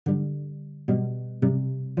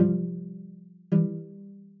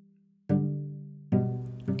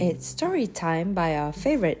It's story time by our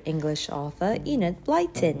favorite English author, Enid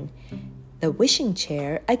Blyton. The Wishing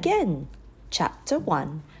Chair Again. Chapter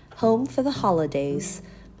 1. Home for the Holidays.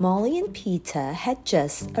 Molly and Peter had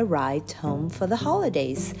just arrived home for the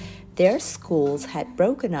holidays. Their schools had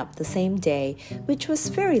broken up the same day, which was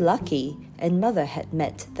very lucky, and Mother had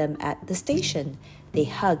met them at the station. They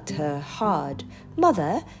hugged her hard.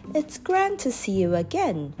 "Mother, it's grand to see you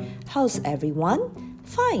again. How's everyone?"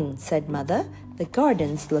 "Fine," said Mother. "The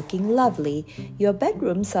garden's looking lovely. Your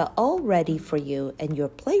bedrooms are all ready for you, and your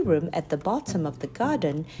playroom at the bottom of the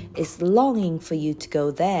garden is longing for you to go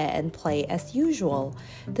there and play as usual."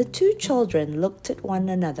 The two children looked at one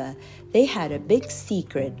another. They had a big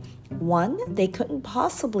secret. One they couldn't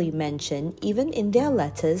possibly mention even in their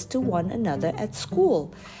letters to one another at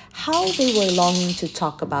school. How they were longing to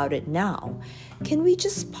talk about it now. "Can we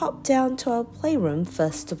just pop down to our playroom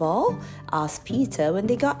first of all?" asked Peter when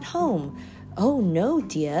they got home. "Oh, no,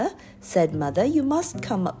 dear," said Mother. "You must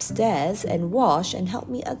come upstairs and wash and help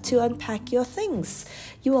me to unpack your things.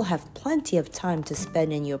 You will have plenty of time to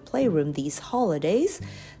spend in your playroom these holidays."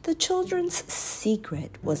 The children's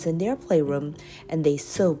secret was in their playroom, and they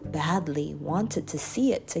so badly wanted to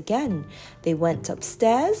see it again. They went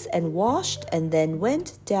upstairs and washed and then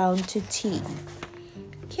went down to tea.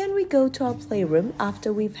 "Can we go to our playroom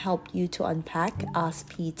after we've helped you to unpack?" asked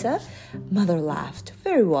Peter. Mother laughed.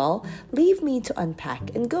 "Very well, leave me to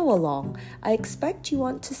unpack and go along. I expect you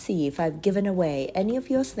want to see if I've given away any of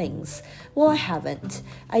your things." "Well, I haven't.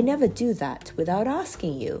 I never do that without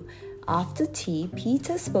asking you." After tea,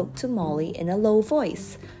 Peter spoke to Molly in a low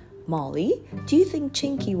voice. "Molly, do you think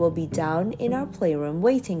Chinky will be down in our playroom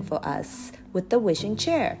waiting for us with the wishing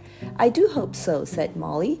chair?" "I do hope so," said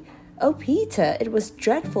Molly. "Oh, Peter, it was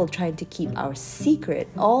dreadful trying to keep our secret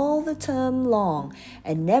all the term long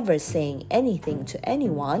and never saying anything to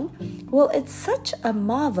anyone." "Well, it's such a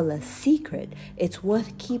marvelous secret. It's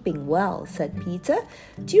worth keeping well," said Peter.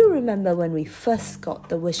 "Do you remember when we first got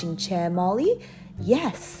the wishing chair, Molly?"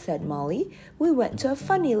 "Yes," said Molly. "We went to a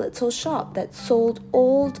funny little shop that sold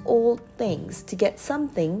old things to get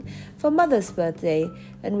something for Mother's birthday,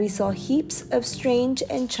 and we saw heaps of strange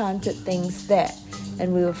enchanted things there,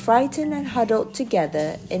 and we were frightened and huddled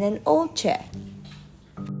together in an old chair."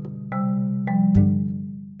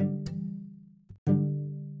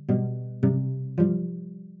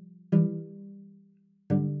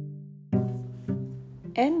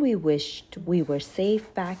 "And we wished we were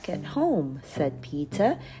safe back at home," said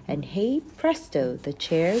Peter, and hey presto, the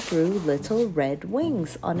chair grew little red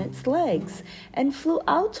wings on its legs and flew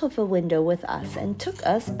out of a window with us and took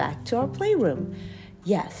us back to our playroom.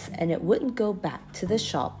 "Yes, and it wouldn't go back to the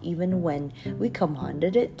shop even when we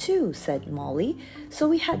commanded it to," said Molly. "So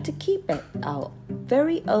we had to keep it, our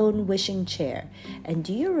very own wishing chair. And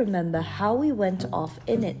do you remember how we went off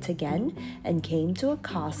in it again and came to a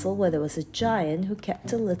castle where there was a giant who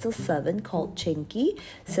kept a little servant called Chinky?"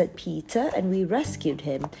 said Peter, "and we rescued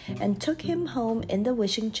him and took him home in the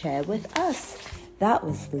wishing chair with us." "That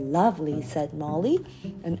was lovely," said Molly.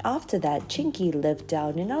 "And after that, Chinky lived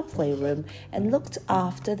down in our playroom and looked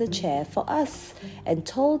after the chair for us and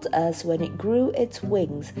told us when it grew its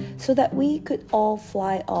wings so that we could all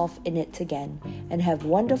fly off in it again and have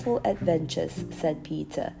wonderful adventures," said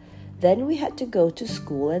Peter. "Then we had to go to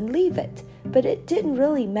school and leave it. But it didn't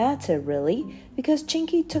really matter, because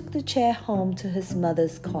Chinky took the chair home to his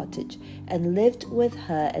mother's cottage and lived with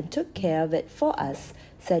her and took care of it for us,"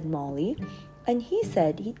 said Molly. "And he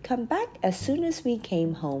said he'd come back as soon as we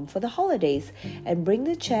came home for the holidays and bring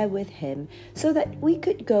the chair with him so that we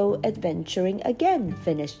could go adventuring again,"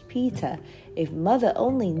 finished Peter. "If Mother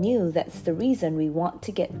only knew that's the reason we want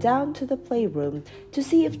to get down to the playroom, to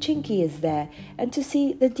see if Chinky is there and to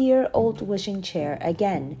see the dear old wishing chair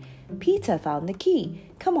again." Peter found the key.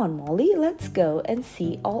 "Come on, Molly, let's go and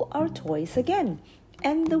see all our toys again.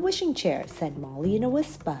 And the wishing chair," said Molly in a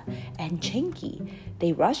whisper, "and Chinky."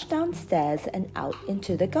 They rushed downstairs and out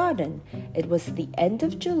into the garden. It was the end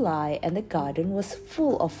of July and the garden was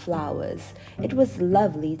full of flowers. It was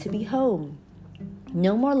lovely to be home.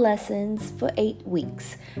 No more lessons for 8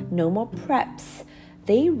 weeks. No more preps.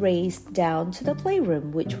 They raced down to the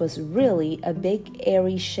playroom, which was really a big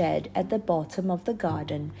airy shed at the bottom of the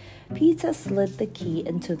garden. Peter slid the key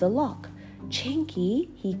into the lock. "Chinky,"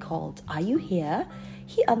 he called, "are you here?"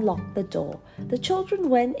 He unlocked the door. The children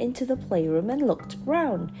went into the playroom and looked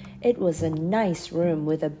round. It was a nice room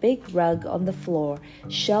with a big rug on the floor,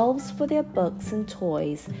 shelves for their books and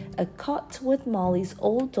toys, a cot with Molly's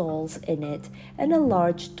old dolls in it, and a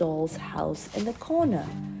large doll's house in the corner.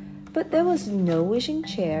 But there was no wishing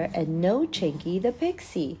chair and no Chinky the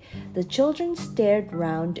pixie. The children stared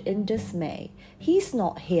round in dismay. "He's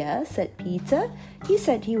not here," said Peter. "He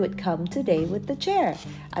said he would come today with the chair.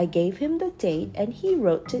 I gave him the date and he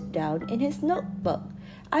wrote it down in his notebook."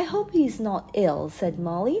 "I hope he's not ill," said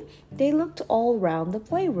Molly. They looked all round the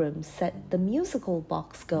playroom, set the musical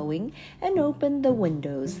box going, and opened the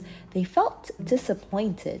windows. They felt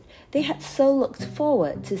disappointed. They had so looked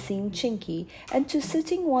forward to seeing Chinky and to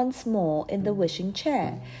sitting once more in the wishing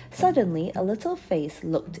chair. Suddenly a little face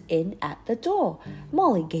looked in at the door.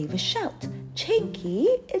 Molly gave a shout. "Chinky,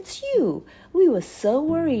 it's you! We were so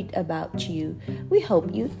worried about you. We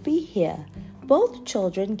hoped you'd be here." Both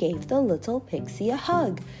children gave the little pixie a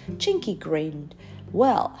hug. Chinky grinned.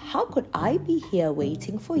 "Well, how could I be here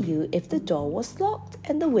waiting for you if the door was locked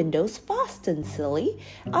and the windows fastened, silly?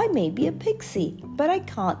 I may be a pixie, but I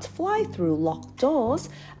can't fly through locked doors.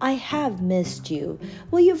 I have missed you.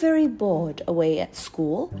 Were you very bored away at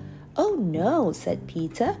school?" "Oh no," said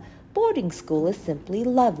Peter. "Boarding school is simply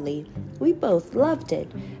lovely. We both loved it,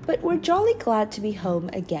 but we're jolly glad to be home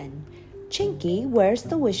again." "Chinky, where's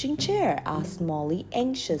the wishing chair?" asked Molly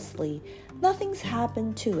anxiously. "Nothing's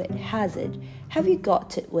happened to it, has it? Have you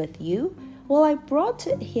got it with you?" "Well, I brought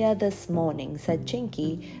it here this morning," said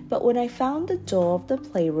Chinky, "but when I found the door of the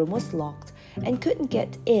playroom was locked and couldn't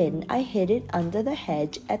get in, I hid it under the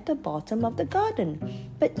hedge at the bottom of the garden.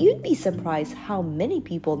 But you'd be surprised how many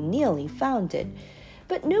people nearly found it."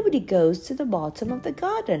 "But nobody goes to the bottom of the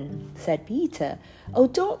garden," said Peter. "Oh,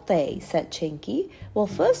 don't they?" said Chinky. "Well,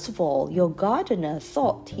 first of all, your gardener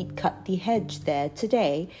thought he'd cut the hedge there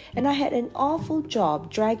today, and I had an awful job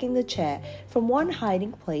dragging the chair from one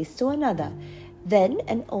hiding place to another. Then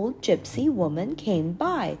an old gypsy woman came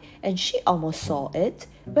by, and she almost saw it,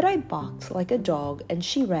 but I barked like a dog, and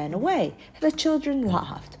she ran away." The children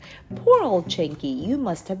laughed. "Poor old Chinky, you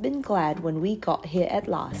must have been glad when we got here at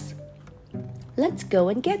last." "Let's go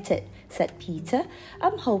and get it," said Peter.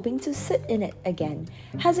 "I'm hoping to sit in it again.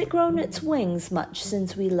 Has it grown its wings much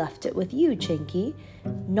since we left it with you, Chinky?"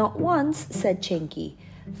 "Not once," said Chinky.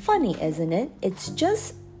 "Funny, isn't it? It's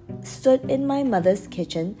just stood in my mother's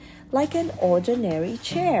kitchen like an ordinary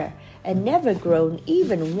chair, and never grown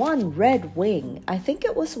even one red wing. I think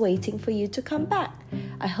it was waiting for you to come back.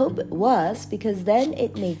 I hope it was, because then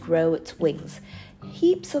it may grow its wings."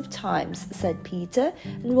 "Heaps of times," said Peter,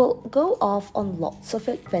 "and we'll go off on lots of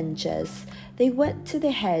adventures." They went to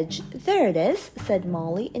the hedge. "There it is," said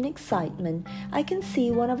Molly in excitement. "I can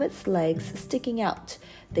see one of its legs sticking out."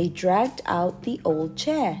 They dragged out the old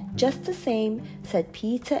chair. "Just the same," said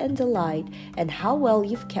Peter in delight. "And how well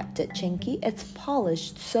you've kept it, Chinky. It's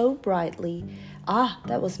polished so brightly." "Ah,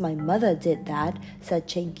 that was my mother did that," said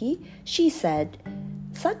Chinky. "She said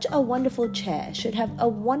such a wonderful chair should have a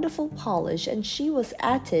wonderful polish, and she was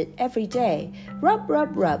at it every day. Rub,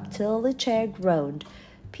 rub, rub, till the chair groaned."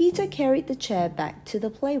 Peter carried the chair back to the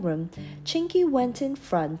playroom. Chinky went in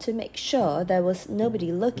front to make sure there was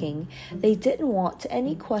nobody looking. They didn't want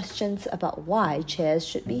any questions about why chairs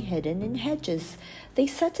should be hidden in hedges. They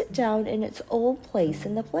set it down in its old place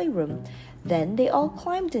in the playroom. Then they all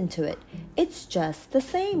climbed into it. "It's just the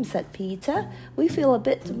same," said Peter. "We feel a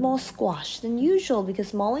bit more squashed than usual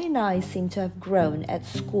because Molly and I seem to have grown at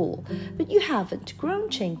school. But you haven't grown,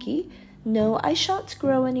 Chinky." "No, I shan't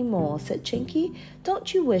grow any more," said Chinky.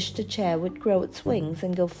 "Don't you wish the chair would grow its wings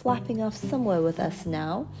and go flapping off somewhere with us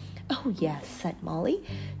now?" "Oh, yes," said Molly.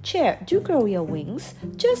 "Chair, do grow your wings,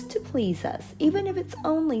 just to please us, even if it's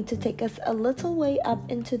only to take us a little way up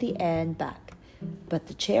into the air and back." But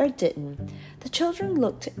the chair didn't. The children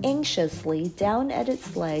looked anxiously down at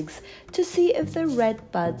its legs to see if the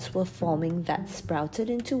red buds were forming that sprouted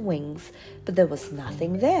into wings, but there was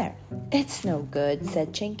nothing there. "It's no good,"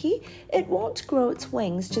 said Chinky. "It won't grow its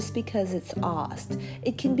wings just because it's asked.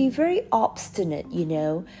 It can be very obstinate, you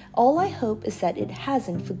know. All I hope is that it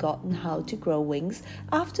hasn't forgotten how to grow wings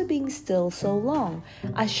after being still so long.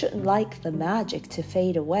 I shouldn't like the magic to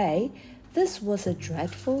fade away." This was a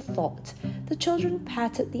dreadful thought. The children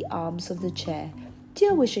patted the arms of the chair.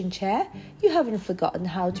 "Dear wishing chair, you haven't forgotten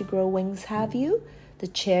how to grow wings, have you?" The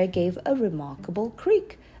chair gave a remarkable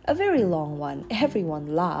creak, a very long one.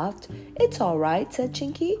 Everyone laughed. "It's all right," said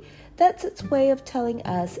Chinky. "That's its way of telling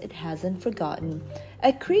us it hasn't forgotten.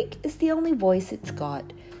 A creak is the only voice it's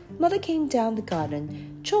got." Mother came down the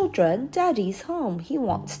garden. "Children, Daddy's home. He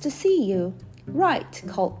wants to see you." "Right,"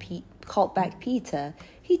 called back Peter.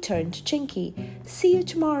 He turned to Chinky. "See you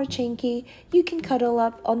tomorrow, Chinky. You can cuddle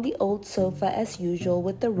up on the old sofa as usual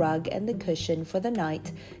with the rug and the cushion for the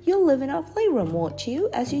night. You'll live in our playroom, won't you,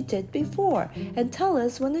 as you did before, and tell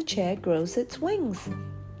us when the chair grows its wings."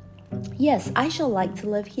 Yes, I shall like to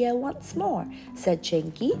live here once more, said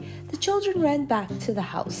Chinky. The children ran back to the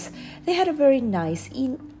house. They had a very nice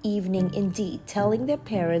evening indeed, telling their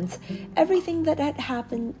parents everything that had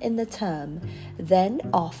happened in the term. Then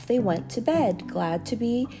off they went to bed, glad to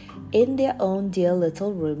be in their own dear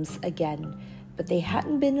little rooms again. But they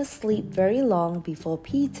hadn't been asleep very long before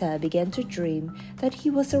Peter began to dream that he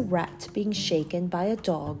was a rat being shaken by a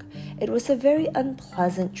dog. It was a very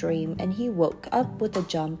unpleasant dream, and he woke up with a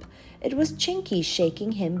jump. It was Chinky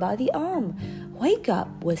shaking him by the arm. "Wake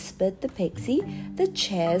up," whispered the pixie. "The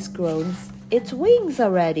chair's grown its wings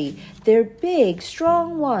already. They're big,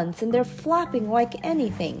 strong ones, and they're flapping like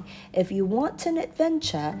anything. If you want an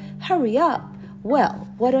adventure, hurry up." Well,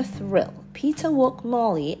 what a thrill! Peter woke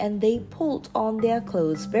Molly, and they pulled on their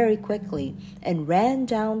clothes very quickly and ran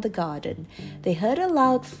down the garden. They heard a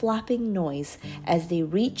loud flapping noise as they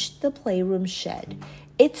reached the playroom shed.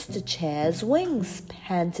 "It's the chair's wings,"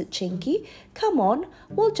 panted Chinky. "Come on,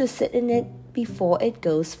 we'll just sit in it before it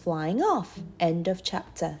goes flying off." End of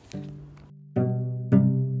chapter.